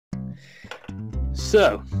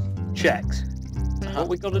So, checks. What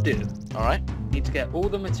we got to do? All right. Need to get all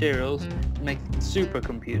the materials, make a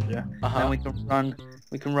supercomputer, and then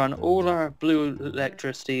we can run all our blue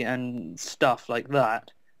electricity and stuff like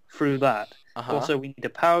that through that. Also, we need a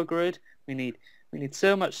power grid. We need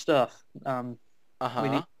so much stuff. We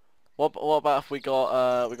need. What about if we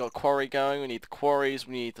got quarry going? We need the quarries.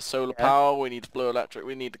 We need the solar power. We need the blue electric.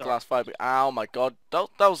 We need the glass fiber. Ow, my God! That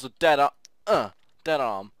was a dead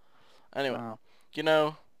arm. Anyway, you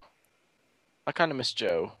know, I kind of miss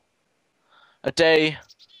Joe. A day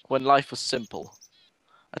when life was simple.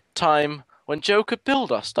 A time when Joe could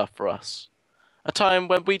build our stuff for us. A time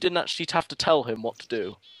when we didn't actually have to tell him what to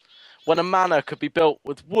do. When a manor could be built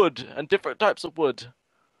with wood and different types of wood,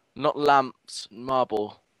 not lamps and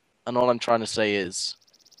marble. And all I'm trying to say is,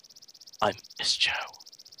 I miss Joe.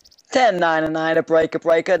 1099, a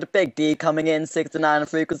breaker, the big D coming in, 69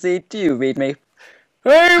 frequency. Do you read me?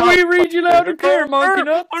 Hey, we read you loud and clear, monkey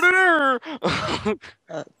nuts.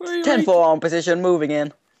 10-4 on position, moving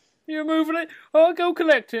in. You're moving it. I'll go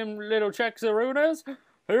collect him, little Chexarunas.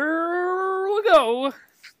 Here we go.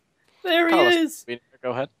 There he is. Go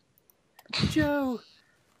ahead. Joe.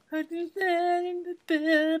 Where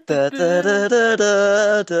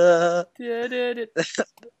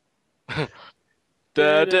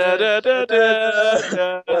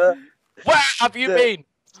have you been?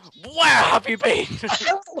 Where have you been?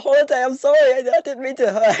 I was on holiday, I'm sorry, I didn't mean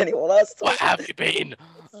to hurt anyone else. Where have you been?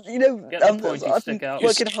 You know, I've been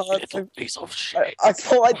working hard. Little piece of shit. I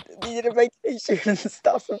thought I needed a vacation and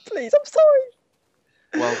stuff, and please, I'm sorry.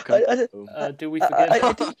 Welcome. Do we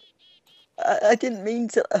forget? I didn't mean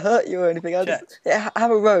to hurt you or anything. I just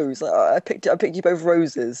have a rose. I picked you both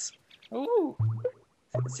roses. Ooh.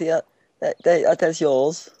 See, that's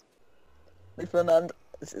yours. Fernand,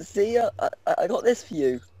 see, I got this for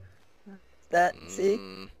you. That, see?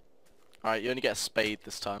 Alright, you only get a spade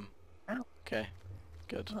this time. Ow. Okay,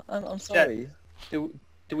 good. I'm sorry. Do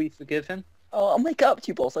we forgive him? Oh, I'll make it up to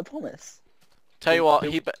you, boss. I promise. Tell you what,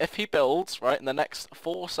 if he builds right in the next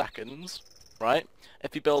 4 seconds, right?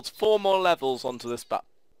 If he builds 4 more levels onto this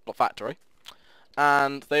factory,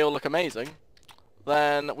 and they all look amazing,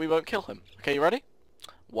 then we won't kill him. Okay, you ready?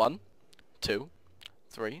 1, 2,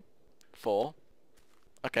 3, 4.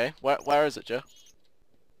 Okay, where is it, Joe?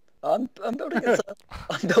 I'm building it. Sir.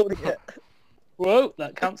 I'm building it. Whoa,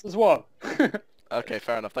 that counts as one. Okay,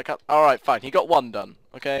 fair enough. That counts. All right, fine. He got 1 done.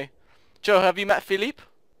 Okay. Joe, have you met Philippe?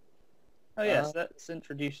 Oh yes, let's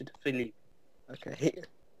introduce you to Philippe. Okay.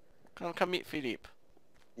 Come meet Philippe.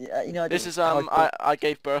 Yeah, you know. This is I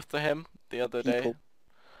gave birth to him the other day,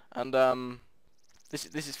 and this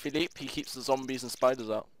is Philippe. He keeps the zombies and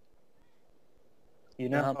spiders out. You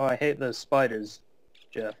know how I hate those spiders,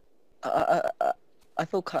 Jeff. I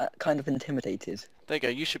feel kind of intimidated. There you go.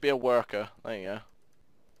 You should be a worker. There you go.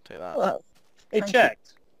 Take that. Well, hey,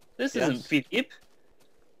 checked. This isn't Philippe.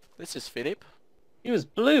 This is Philippe. He was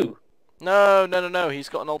blue. No. He's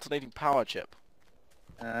got an alternating power chip.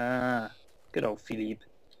 Ah, good old Philippe.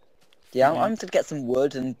 Yeah, I'm to get some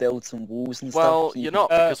wood and build some walls and stuff. Well, you're not,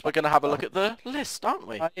 because we're going to have a look at the list, aren't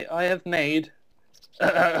we? I have made...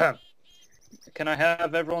 Can I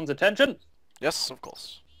have everyone's attention? Yes, of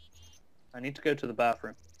course. I need to go to the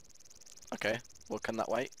bathroom. Okay, well, can that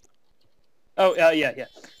wait? Oh, yeah.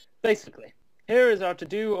 Basically, here is our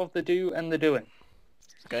to-do of the do and the doing.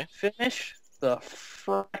 Okay. Finish the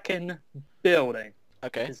fracking building.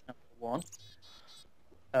 Okay. Is number 1.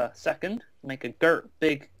 Second, make a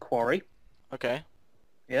big quarry. Okay.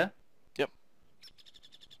 Yeah? Yep.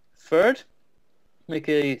 Third, make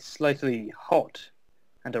a slightly hot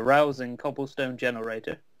and arousing cobblestone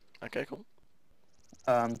generator. Okay, cool.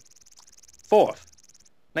 Fourth,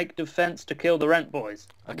 make defense to kill the rent boys.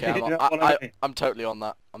 Okay, You know what I mean? I'm totally on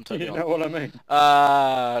that. I'm totally You on know what I mean?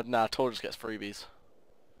 Nah, Tor just gets freebies.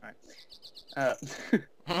 Alright.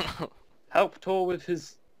 Help Tor with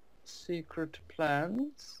his secret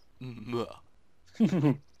plans.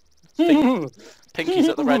 Pinky's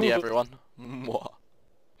at the ready, everyone.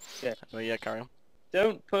 Yeah. Oh, yeah, carry on.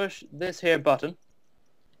 Don't push this here button.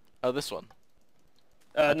 Oh, this one.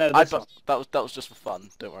 No, this one. That was just for fun.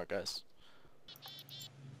 Don't worry, guys.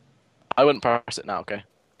 I wouldn't press it now, okay?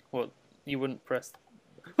 What? You wouldn't press...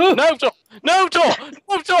 No, Tor! No, Tor!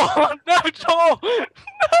 No, Tor! No, Tor!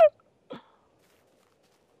 No!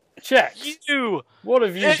 Check! You! What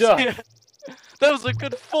have you done? There was a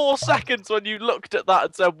good 4 seconds when you looked at that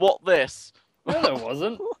and said, "What this?" No, there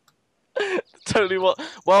wasn't. Totally what?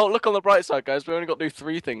 Well, look on the bright side, guys. We only got to do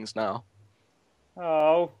 3 things now.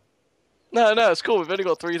 Oh. No, it's cool. We've only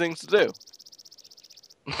got 3 things to do.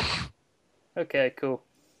 Okay, cool.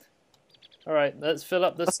 Alright, let's fill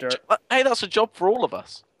up this dirt. Hey, that's a job for all of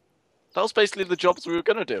us. That was basically the jobs we were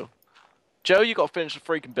going to do. Joe, you got to finish the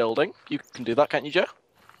freaking building. You can do that, can't you, Joe?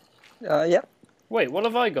 Yeah. Wait, what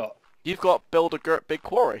have I got? You've got to build a big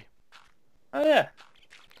quarry. Oh, yeah.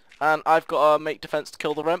 And I've got to make defense to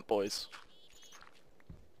kill the rent boys.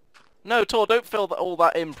 No, Tor, don't fill all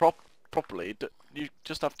that in properly. You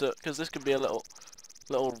just have to, because this could be a little.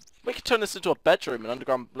 We could turn this into a bedroom, an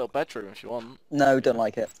underground little bedroom if you want. No, don't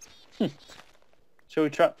like it. Shall we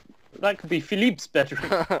try? That could be Philippe's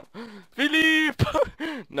bedroom. Philippe!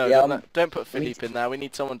 No, Yeah, don't put Philippe in there. We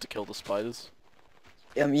need someone to kill the spiders.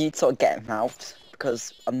 You need to sort of get him out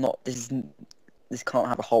because I'm not. This can't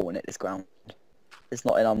have a hole in it. This ground. It's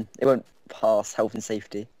not in. It won't pass health and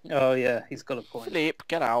safety. Oh yeah, he's got a point. Philippe,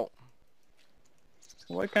 get out.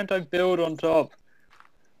 Why can't I build on top?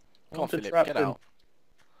 Come on, Philippe, get out.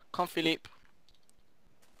 Come on, Philippe.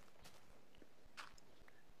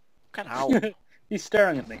 Get out. He's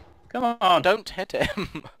staring at me. Come on. Don't hit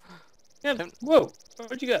him. Yeah. Whoa.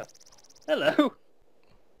 Where'd you go? Hello.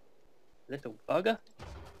 Little bugger.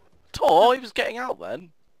 Tor, he was getting out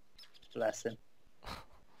then. Bless him.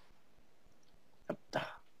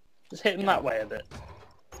 Just hit him that way a bit.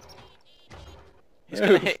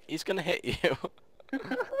 He's gonna hit you.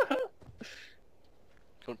 Come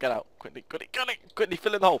on, get out. Quickly,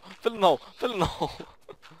 fill in the hole. Fill in the hole.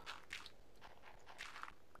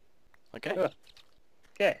 Okay.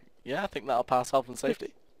 Okay. Yeah, I think that'll pass health and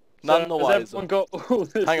safety. None the wiser. Has everyone got all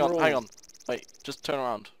this hang on. Wait, just turn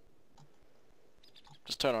around.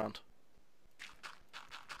 Just turn around.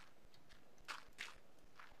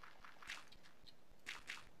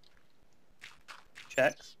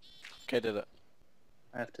 Checks. Okay, did it.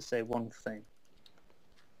 I have to say one thing.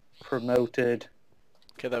 Promoted.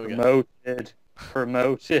 Okay, there we go.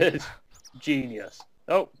 Promoted. Genius.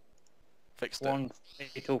 Oh. Fixed it. One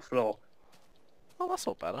fatal flaw. Oh, that's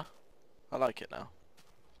all better. I like it now.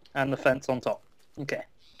 And the fence on top. Okay.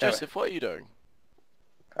 Joseph, what are you doing?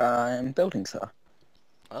 I'm building, sir.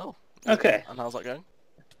 Oh. Okay. And how's that going?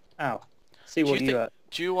 Ow. See what you got.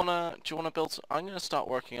 Do you wanna build? I'm gonna start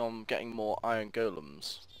working on getting more iron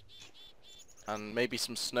golems, and maybe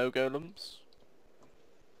some snow golems.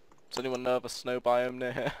 Does anyone know of a snow biome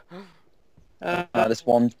near here? There's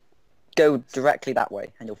one. Go directly that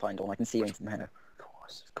way, and you'll find one. I can see him from here. Of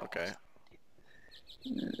course. Okay.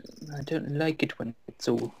 I don't like it when it's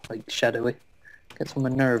all like shadowy. Gets on my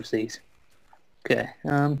nerves. These. Okay.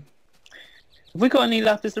 Have we got any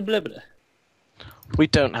lapis lazuli? We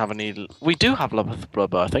don't have any. We do have lapis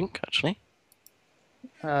lazuli, I think, actually.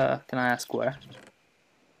 Can I ask where?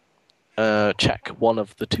 Check one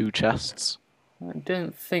of the two chests. I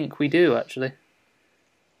don't think we do, actually.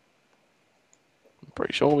 I'm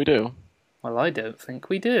pretty sure we do. Well, I don't think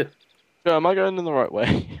we do. Yeah, am I going in the right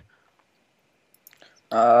way?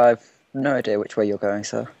 I've no idea which way you're going,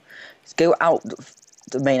 sir. Just go out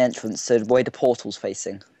the main entrance, so the way the portal's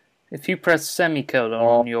facing. If you press semicolon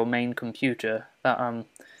on your main computer, that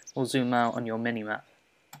will zoom out on your mini-map.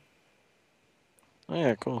 Oh, yeah,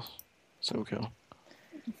 of course. So cool.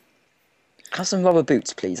 Have some rubber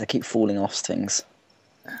boots, please. I keep falling off things.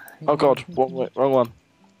 Oh god, wrong one.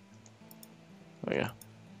 There we go.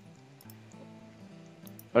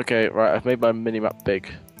 Okay, right, I've made my mini-map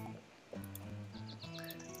big.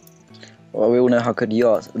 Well, we all know how good you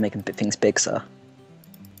are at making things big, sir.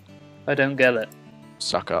 I don't get it.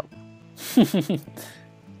 Suck up.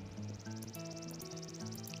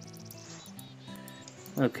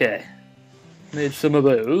 Okay. Made some of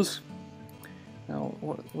those. Now,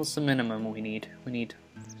 what's the minimum we need? We need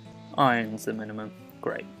iron's the minimum.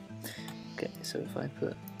 Great. Okay, so if I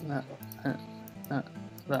put that.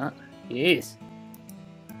 Yes.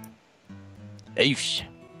 Eesh.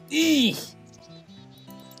 Eesh.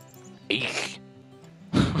 Eesh.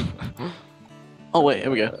 Oh wait,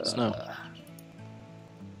 here we go. Snow.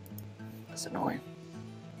 That's annoying.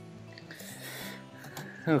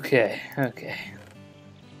 Okay.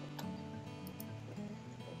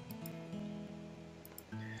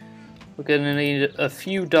 We're gonna need a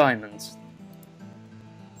few diamonds.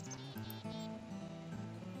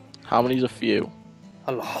 How many's a few?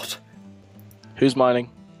 A lot. Who's mining?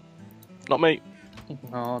 Not me.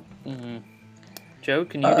 No. Joe,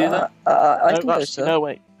 can you do that? I can go, sir. No,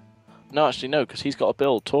 wait. No, actually, no, because he's got to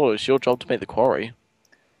build. Tor, it's your job to make the quarry.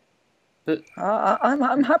 But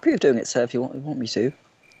I'm happy with doing it, sir. If you want me to.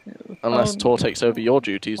 Unless Tor takes over your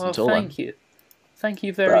duties until then. Thank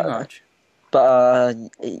you very much. But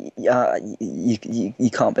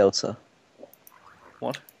you can't build, sir.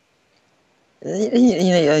 What?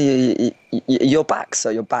 You're back,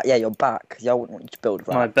 sir. You're back. Yeah, you're back. Yeah, I wouldn't want you to build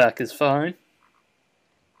right. My back is fine.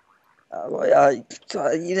 I've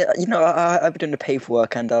been doing the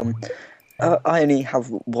paperwork, and I only have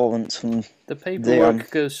warrants from The the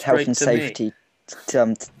paperwork goes health straight and to me. safety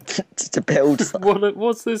to build stuff.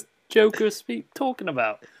 What's this Joker talking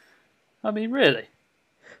about? I mean, really?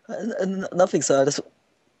 Nothing, sir. I just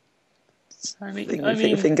I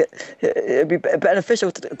mean, think it'd be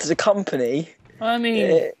beneficial to the company.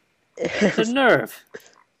 the nerve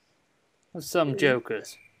of some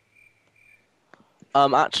jokers.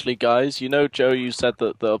 Actually, guys, you know, Joe, you said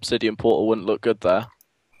that the obsidian portal wouldn't look good there.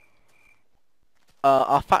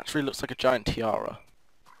 Our factory looks like a giant tiara.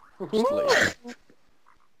 Just to let you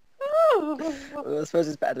I suppose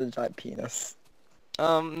it's better than a giant penis.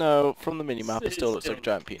 know. No, from the mini-map, it still looks like a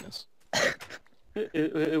giant penis.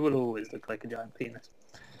 It will always look like a giant penis.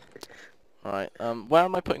 Right, where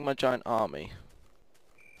am I putting my giant army?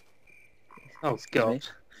 Oh, God.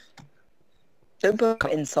 Don't put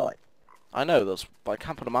them inside. I know, but I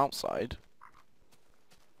can't put them outside.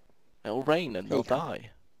 It'll rain and they'll die.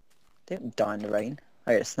 They don't die in the rain.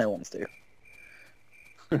 Oh yeah, snow ones do.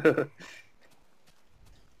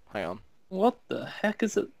 Hang on. What the heck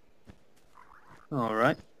is it?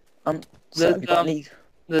 Alright. So have you got any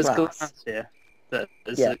There's glass? glass here that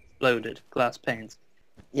has exploded. Glass panes.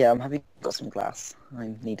 Yeah, have you got some glass?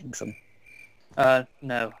 I'm needing some.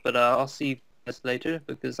 No, but I'll see you guys later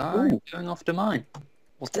because I'm going off to mine.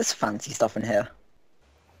 What's this fancy stuff in here?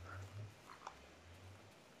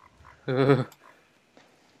 The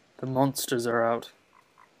monsters are out.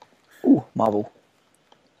 Ooh, marble.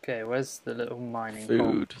 Okay, where's the little mining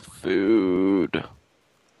Food. You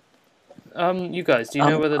guys, do you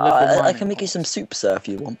know where the little mining I can make you some soup, sir, if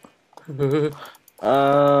you want.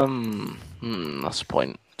 That's the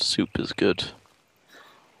point. Soup is good.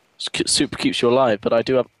 Soup keeps you alive, but I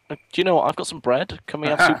do have... Do you know what? I've got some bread. Can we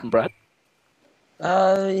have soup and bread?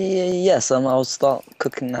 Yes, I'll start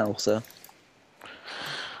cooking now, sir.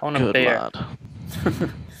 On a Good beer. lad.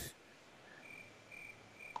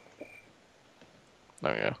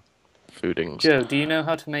 There we go. Foodings. Joe, do you know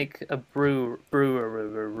how to make a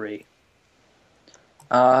brewery?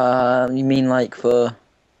 You mean like for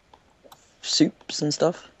soups and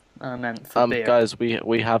stuff? I meant for beer. Guys,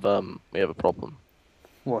 we have a problem.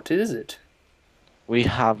 What is it? We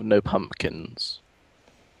have no pumpkins.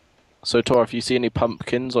 So, Tor, if you see any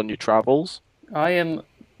pumpkins on your travels... I am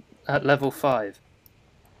at level 5.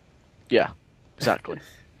 Yeah, exactly.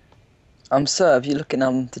 Sir, if you look in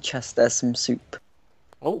the chest, there's some soup.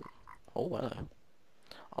 Oh, hello.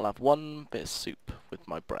 I'll have one bit of soup with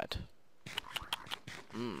my bread.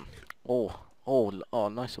 Oh,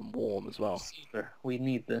 nice and warm as well. We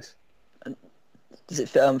need this. Does it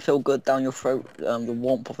feel good down your throat, the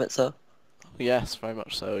warmth of it, sir? Yes, very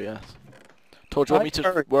much so, yes. Tor, do you want me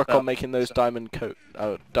to work on making those diamond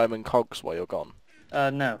cogs while you're gone?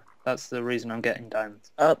 No. That's the reason I'm getting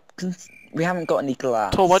diamonds. We haven't got any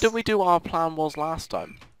glass. Tor, why didn't we do our plan was last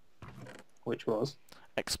time? Which was?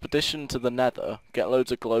 Expedition to the nether, get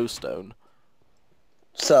loads of glowstone.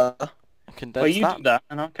 Sir? Well, you do that,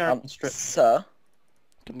 and I'll carry on strip. Sir?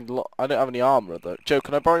 I don't have any armour, though. Joe,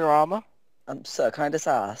 can I borrow your armour? Sir, can I just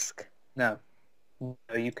ask? No. No,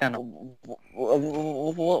 you cannot.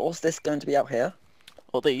 What's this going to be out here?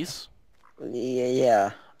 What, these?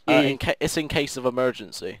 Yeah. It's in case of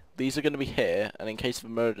emergency. These are going to be here, and in case of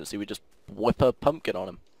emergency, we just whip a pumpkin on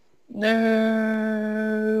them.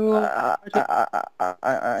 No.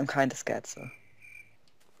 I'm kind of scared, sir.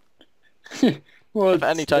 Well, if at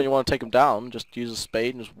any time you want to take them down, just use a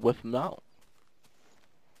spade and just whip them out.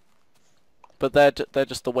 But they're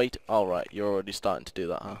just the weight. Oh right, you're already starting to do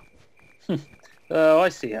that, huh? Oh, I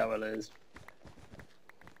see how it is.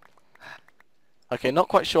 Okay, not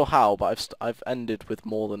quite sure how, but I've ended with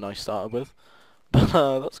more than I started with.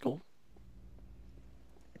 But that's cool.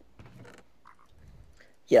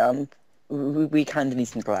 Yeah, we kind of need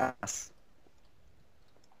some glass.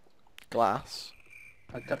 Glass?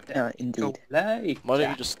 Yeah, indeed. Why don't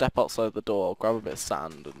you just step outside the door, grab a bit of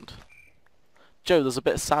sand, and... Joe, there's a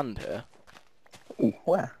bit of sand here. Ooh,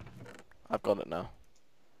 where? I've got it now.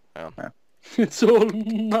 Hang on. Oh. It's all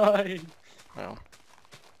mine. Hang on.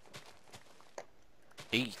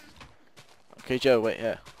 Eat. Okay, Joe, wait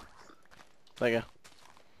here. There you go.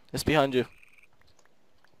 It's behind you.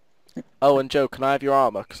 Oh, and Joe, can I have your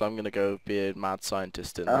armor? Because I'm going to go be a mad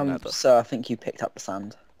scientist in the nether. Sir, I think you picked up the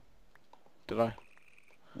sand. Did I?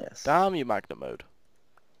 Yes. Damn you, Magnet Mode.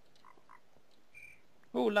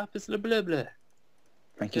 Oh, lapis la blah blah.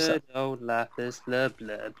 Thank you, sir. Good old lapis la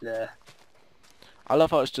blah blah. I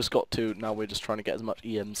love how it's just got to, now we're just trying to get as much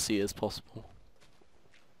EMC as possible.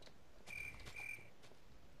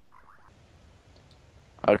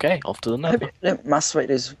 Okay, off to the I hope nether. you don't macerate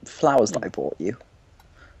those flowers that I bought you.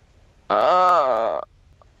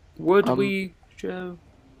 Would we, Joe?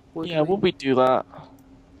 Yeah, would we do that? I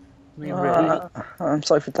mean, really? I'm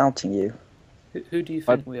sorry for doubting you. Who do you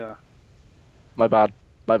My- think we are? My bad.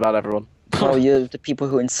 My bad, everyone. Well, you're the people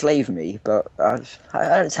who enslave me, but I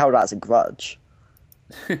don't tell that as a grudge.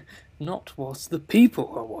 Not whilst the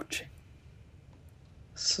people are watching.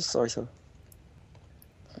 Sorry, sir.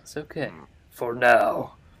 It's okay. For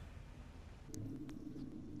now.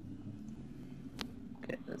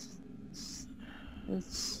 Okay, let's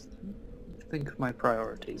think of my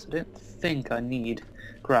priorities. I don't think I need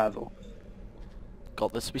gravel.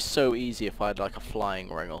 God, this would be so easy if I had like a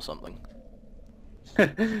flying ring or something.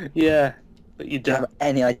 Yeah, but you Do you don't. have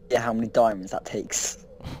any idea how many diamonds that takes?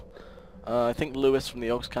 I think Lewis from the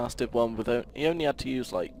Oxcast did one with he only had to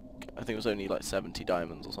use like, I think it was only like 70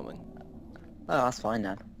 diamonds or something. Oh, that's fine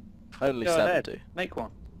then. Only Go 70. ahead, make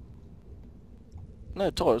one. No,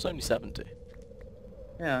 Tor, it was only 70.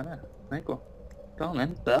 Yeah, I know. Make one. Go on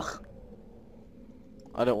then. Ugh.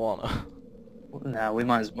 I don't wanna. Now we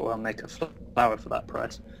might as well make a flower for that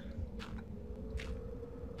price.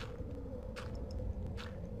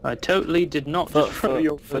 I totally did not For destroy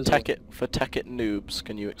your Tech It noobs,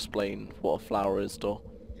 can you explain what a flower is, Tor?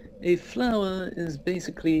 A flower is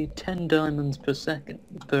basically 10 diamonds per second,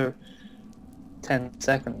 per 10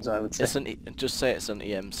 seconds, I would say. It's just say it's an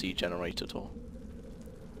EMC generator, Tor.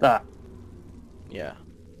 That. Yeah.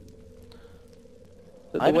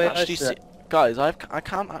 But I the haven't way actually I guys, I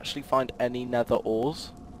can't actually find any nether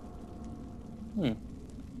ores.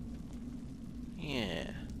 Yeah.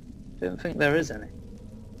 don't think there is any.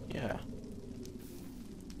 Yeah.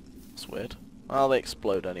 That's weird. Well, they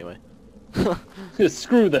explode anyway.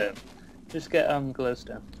 Screw them. Just get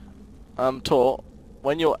glowstone. Tor,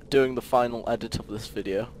 when you're doing the final edit of this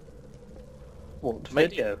video, What Make-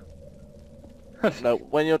 video? no,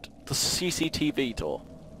 when you're the CCTV, Tor,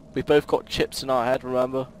 we both got chips in our head,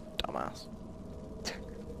 remember? Dumbass.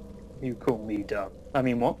 You call me dumb. I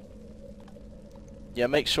mean what? Yeah,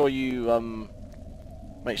 make sure you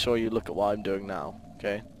look at what I'm doing now,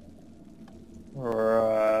 okay?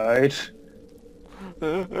 Right.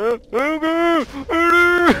 I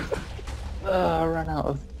ran out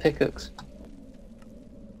of pickaxe.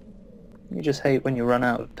 You just hate when you run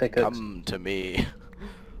out of pickaxe. Come to me.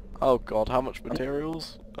 Oh god, how much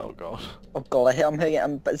materials? Oh god. Oh god, I'm hearing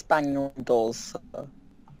it, it's banging on doors.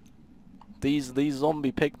 These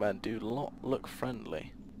zombie pigmen do not look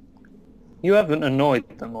friendly. You haven't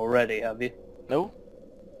annoyed them already, have you? No?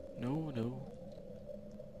 No.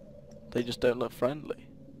 They just don't look friendly.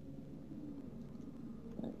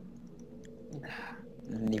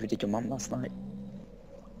 Neither did your mum last night.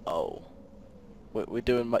 Oh. We're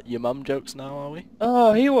doing your mum jokes now, are we?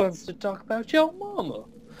 Oh, he wants to talk about your mama.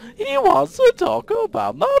 He wants to talk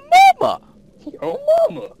about my mama! Your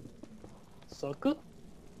mama. Sucker.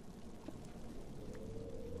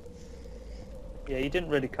 Yeah, you didn't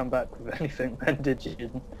really come back with anything then, did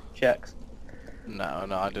you? Checks. No,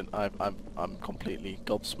 I didn't. I'm completely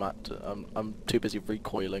gobsmacked. I'm too busy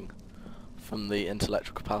recoiling from the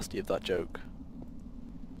intellectual capacity of that joke.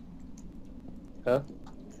 Huh?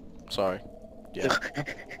 Sorry. Yeah.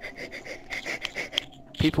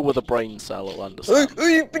 People with a brain cell will understand.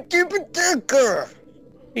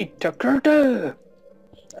 He took her to.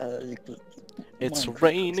 It's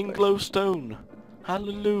raining glowstone.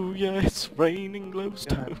 Hallelujah, it's raining You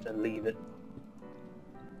glowstone. have to leave it.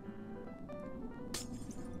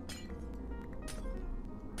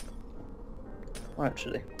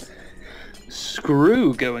 Actually,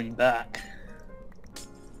 screw going back.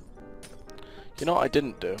 You know what I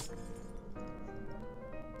didn't do?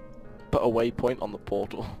 Put a waypoint on the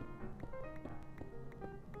portal.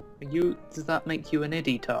 Does that make you an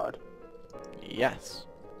idiotard? Yes.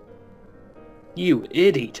 You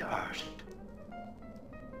idiotard.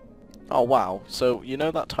 Oh wow, so you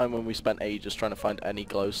know that time when we spent ages trying to find any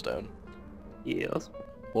glowstone? Yes.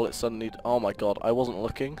 Well, it suddenly... Oh my god, I wasn't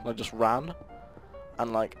looking, I just ran.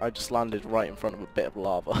 And like, I just landed right in front of a bit of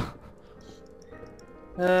lava.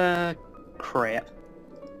 Crap.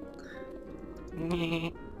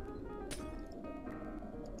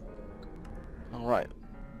 Alright.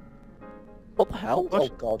 What the hell? Oh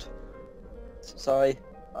god. Sorry,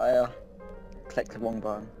 I clicked the wrong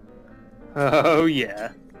button. Oh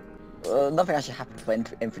yeah. Nothing actually happened when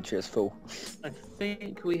infantry was full. I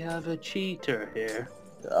think we have a cheater here.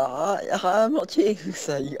 I'm not cheating,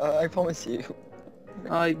 sir. I promise you.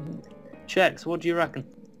 Checks, what do you reckon?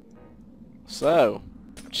 So,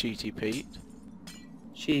 Cheaty Pete.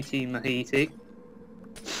 Cheaty Mahiti.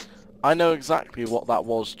 I know exactly what that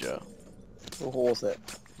was, Joe. What was it?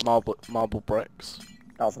 Marble bricks.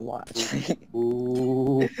 That was a lie, actually.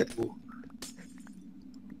 Ooh.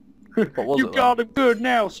 What was You it got it good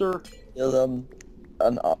now, sir. It was an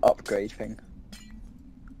upgrade thing.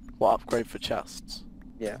 What upgrade for chests?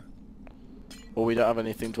 Yeah. Well, we don't have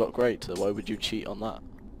anything to upgrade to. Why would you cheat on that?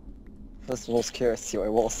 First of all, I was curious to see what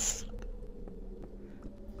it was.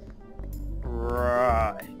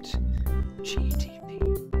 Right. Cheating.